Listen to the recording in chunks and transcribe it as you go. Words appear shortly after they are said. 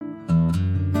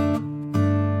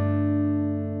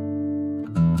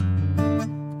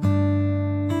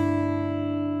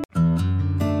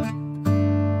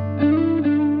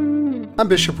I'm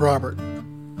Bishop Robert.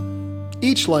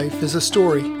 Each life is a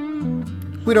story.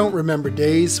 We don't remember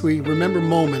days, we remember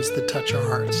moments that touch our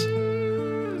hearts.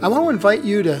 I want to invite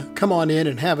you to come on in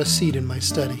and have a seat in my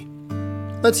study.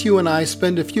 Let's you and I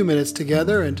spend a few minutes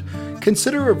together and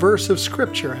consider a verse of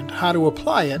Scripture and how to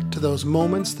apply it to those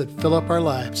moments that fill up our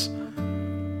lives.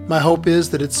 My hope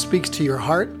is that it speaks to your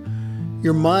heart,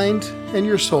 your mind, and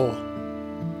your soul.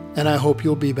 And I hope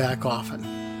you'll be back often.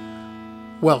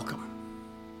 Welcome.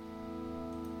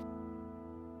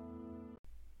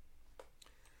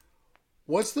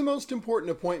 What's the most important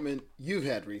appointment you've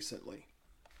had recently?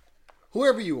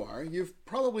 Whoever you are, you've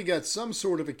probably got some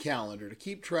sort of a calendar to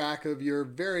keep track of your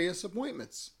various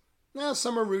appointments. Now,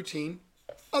 some are routine,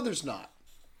 others not.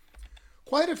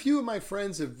 Quite a few of my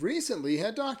friends have recently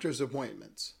had doctor's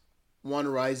appointments. One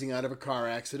arising out of a car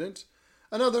accident,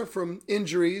 another from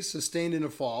injuries sustained in a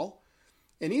fall,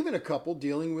 and even a couple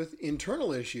dealing with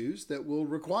internal issues that will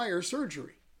require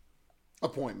surgery.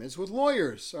 Appointments with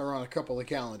lawyers are on a couple of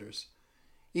calendars.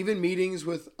 Even meetings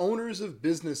with owners of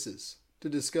businesses to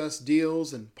discuss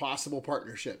deals and possible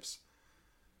partnerships.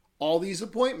 All these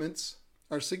appointments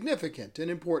are significant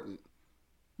and important.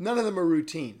 None of them are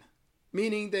routine,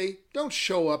 meaning they don't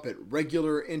show up at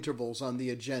regular intervals on the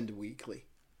agenda weekly.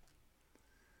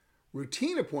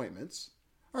 Routine appointments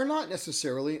are not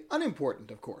necessarily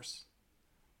unimportant, of course.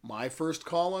 My first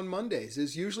call on Mondays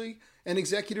is usually an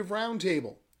executive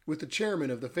roundtable with the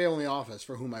chairman of the family office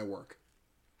for whom I work.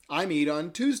 I meet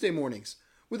on Tuesday mornings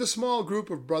with a small group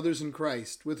of brothers in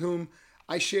Christ with whom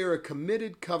I share a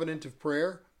committed covenant of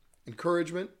prayer,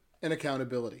 encouragement, and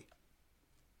accountability.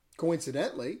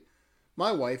 Coincidentally,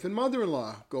 my wife and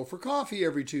mother-in-law go for coffee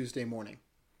every Tuesday morning.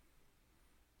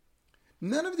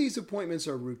 None of these appointments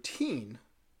are routine,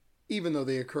 even though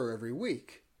they occur every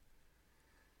week.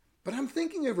 But I'm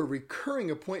thinking of a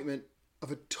recurring appointment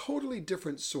of a totally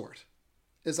different sort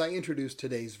as I introduce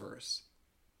today's verse.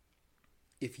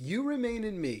 If you remain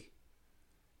in me,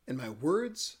 and my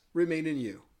words remain in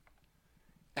you,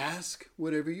 ask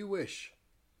whatever you wish,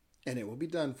 and it will be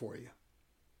done for you.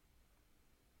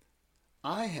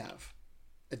 I have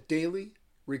a daily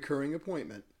recurring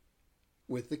appointment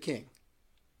with the King.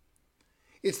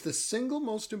 It's the single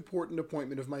most important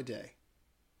appointment of my day.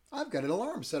 I've got an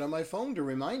alarm set on my phone to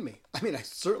remind me. I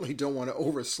certainly don't want to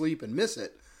oversleep and miss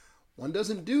it. One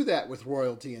doesn't do that with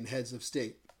royalty and heads of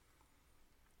state.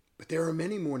 But there are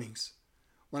many mornings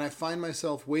when I find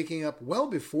myself waking up well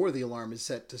before the alarm is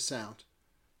set to sound,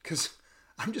 because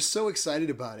I'm just so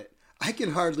excited about it. I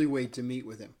can hardly wait to meet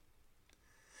with him.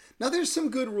 Now, there's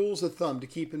some good rules of thumb to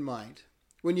keep in mind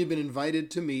when you've been invited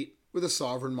to meet with a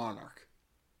sovereign monarch,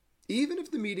 even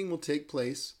if the meeting will take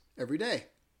place every day.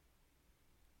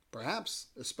 Perhaps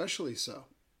especially so.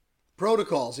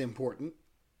 Protocol's important.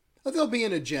 There'll be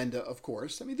an agenda, of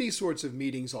course. These sorts of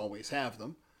meetings always have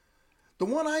them. The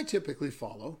one I typically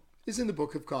follow is in the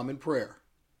Book of Common Prayer.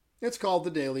 It's called the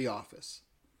Daily Office.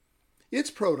 Its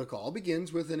protocol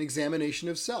begins with an examination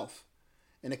of self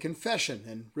and a confession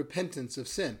and repentance of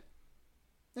sin.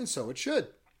 And so it should.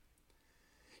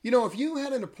 If you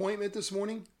had an appointment this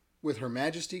morning with Her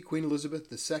Majesty Queen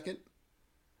Elizabeth II,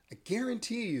 I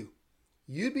guarantee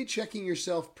you'd be checking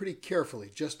yourself pretty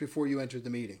carefully just before you entered the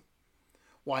meeting.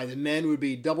 Why, the men would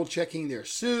be double-checking their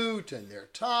suit and their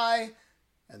tie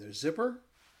and their zipper.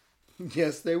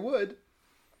 Yes, they would.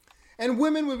 And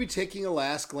women would be taking a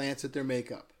last glance at their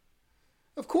makeup.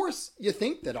 Of course, you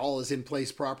think that all is in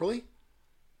place properly,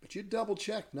 but you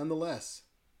double-check nonetheless.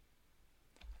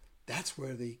 That's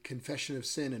where the confession of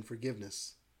sin and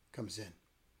forgiveness comes in.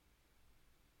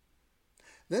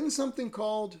 Then something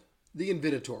called the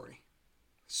invitatory.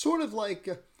 Sort of like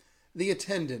the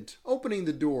attendant opening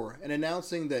the door and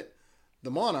announcing that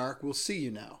the monarch will see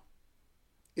you now.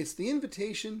 It's the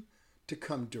invitation to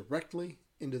come directly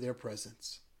into their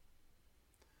presence.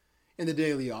 In the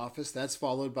daily office, that's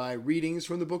followed by readings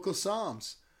from the book of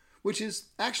Psalms, which is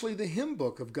actually the hymn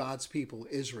book of God's people,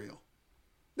 Israel.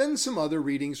 Then some other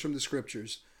readings from the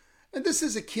scriptures. And this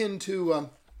is akin to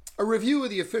a review of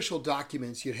the official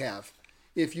documents you'd have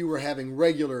if you were having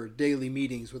regular daily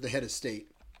meetings with the head of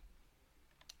state.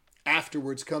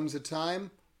 Afterwards comes a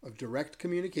time of direct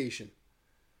communication.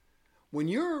 When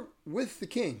you're with the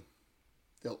King,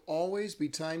 there'll always be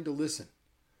time to listen.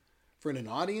 For in an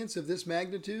audience of this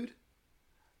magnitude,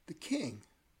 the King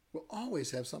will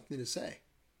always have something to say.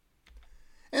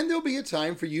 And there'll be a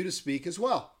time for you to speak as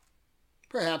well.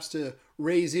 Perhaps to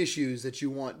raise issues that you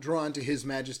want drawn to His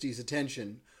Majesty's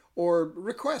attention, or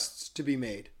requests to be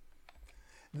made.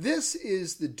 This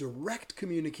is the direct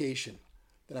communication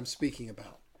that I'm speaking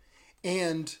about.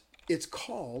 And it's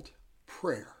called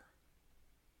prayer.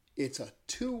 It's a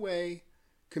two-way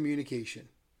communication,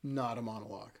 not a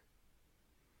monologue.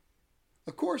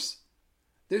 Of course,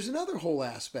 there's another whole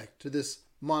aspect to this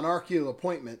monarchical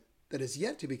appointment that is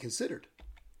yet to be considered.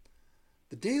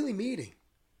 The daily meeting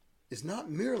is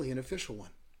not merely an official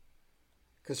one,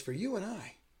 because for you and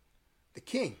I, the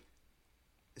king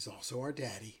is also our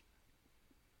daddy.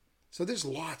 So there's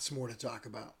lots more to talk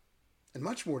about and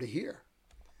much more to hear.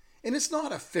 And it's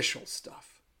not official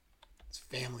stuff. It's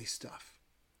family stuff.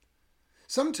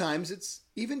 Sometimes it's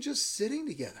even just sitting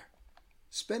together,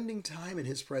 spending time in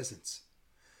his presence.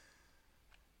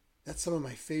 That's some of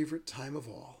my favorite time of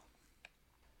all.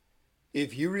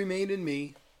 If you remain in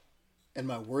me and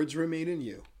my words remain in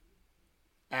you,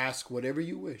 ask whatever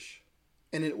you wish,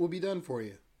 and it will be done for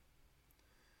you.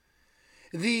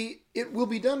 The "it will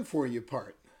be done for you"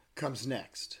 part comes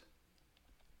next.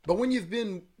 But when you've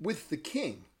been with the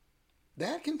king,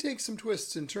 that can take some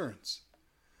twists and turns.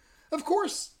 Of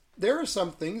course, there are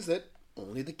some things that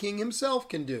only the king himself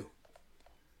can do.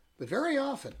 But very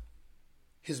often,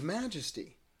 His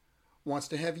Majesty wants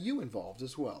to have you involved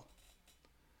as well.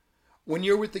 When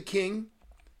you're with the king,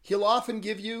 he'll often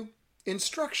give you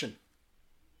instruction,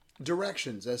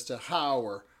 directions as to how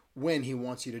or when he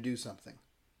wants you to do something.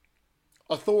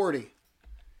 Authority,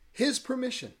 his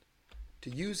permission to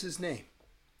use his name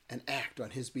and act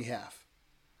on his behalf.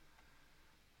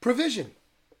 Provision,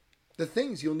 the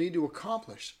things you'll need to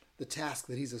accomplish the task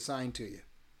that he's assigned to you.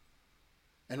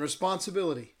 And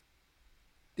responsibility,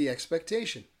 the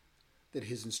expectation that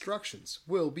his instructions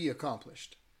will be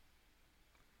accomplished.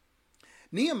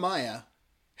 Nehemiah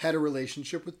had a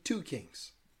relationship with two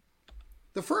kings.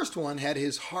 The first one had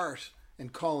his heart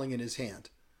and calling in his hand,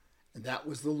 and that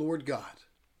was the Lord God,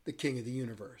 the King of the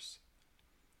universe.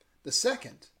 The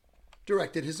second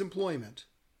directed his employment,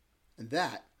 and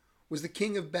that was the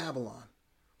king of Babylon,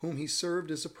 whom he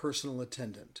served as a personal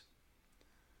attendant.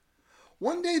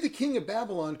 One day the king of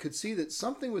Babylon could see that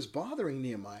something was bothering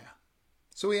Nehemiah,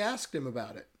 so he asked him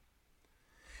about it.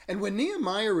 And when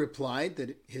Nehemiah replied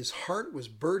that his heart was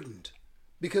burdened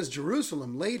because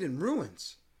Jerusalem laid in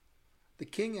ruins, the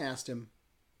king asked him,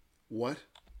 "What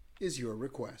is your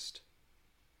request?"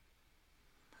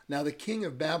 Now the king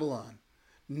of Babylon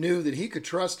knew that he could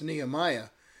trust Nehemiah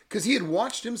because he had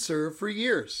watched him serve for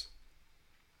years.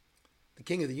 The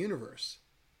king of the universe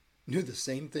knew the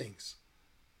same things,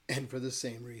 and for the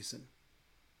same reason.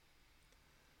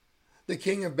 The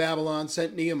king of Babylon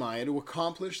sent Nehemiah to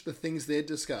accomplish the things they had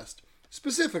discussed,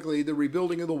 specifically the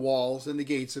rebuilding of the walls and the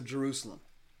gates of Jerusalem.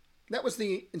 That was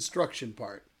the instruction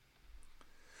part.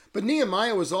 But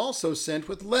Nehemiah was also sent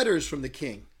with letters from the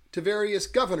king to various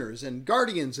governors and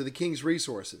guardians of the king's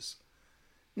resources.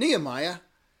 Nehemiah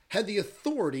had the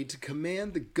authority to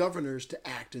command the governors to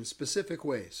act in specific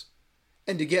ways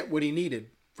and to get what he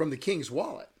needed from the king's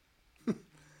wallet.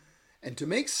 And to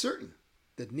make certain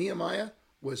that Nehemiah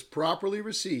was properly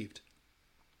received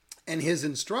and his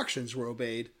instructions were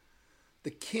obeyed, the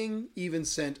king even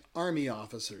sent army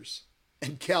officers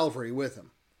and cavalry with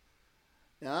him.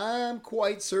 Now, I'm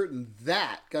quite certain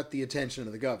that got the attention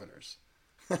of the governors.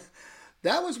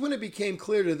 That was when it became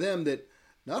clear to them that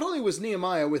not only was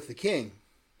Nehemiah with the king,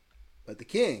 but the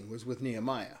king was with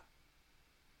Nehemiah.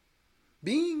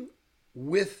 Being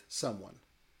with someone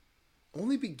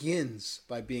only begins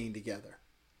by being together.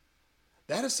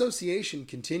 That association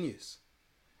continues,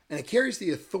 and it carries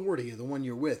the authority of the one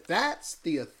you're with. That's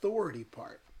the authority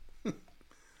part.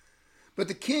 But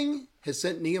the king has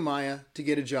sent Nehemiah to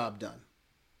get a job done,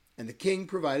 and the king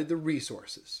provided the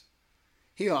resources.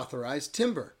 He authorized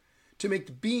timber to make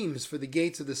the beams for the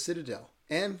gates of the citadel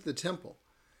and the temple,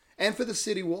 and for the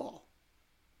city wall,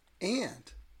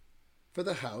 and for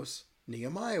the house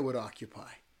Nehemiah would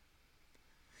occupy.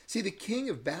 See, the king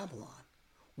of Babylon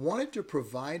wanted to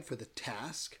provide for the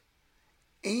task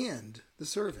and the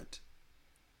servant.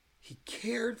 He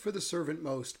cared for the servant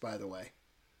most, by the way.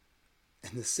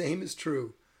 And the same is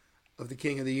true of the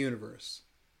king of the universe.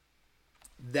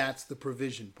 That's the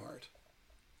provision part.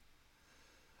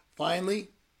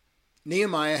 Finally,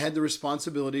 Nehemiah had the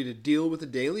responsibility to deal with the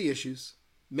daily issues,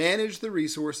 manage the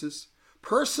resources,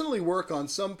 personally work on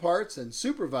some parts, and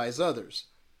supervise others.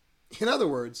 In other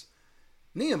words,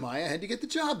 Nehemiah had to get the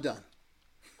job done.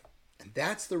 And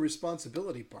that's the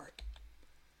responsibility part.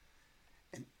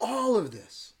 And all of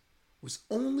this was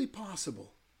only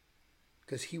possible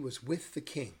because he was with the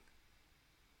king.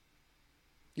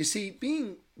 You see,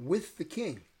 being with the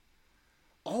king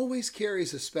always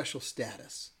carries a special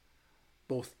status,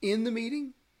 both in the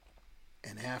meeting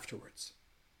and afterwards.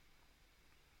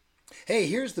 Hey,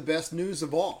 here's the best news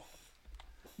of all.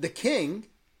 The king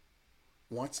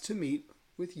wants to meet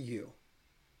with you.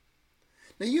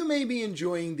 Now, you may be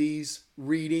enjoying these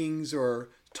readings or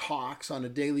talks on a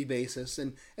daily basis,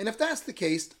 and if that's the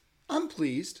case, I'm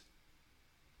pleased.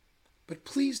 But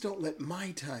please don't let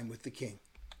my time with the King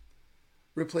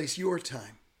replace your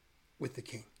time with the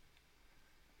King.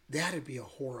 That'd be a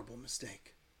horrible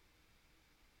mistake.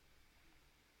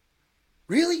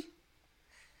 Really?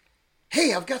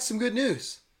 Hey, I've got some good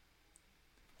news.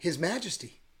 His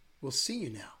Majesty will see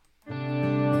you now.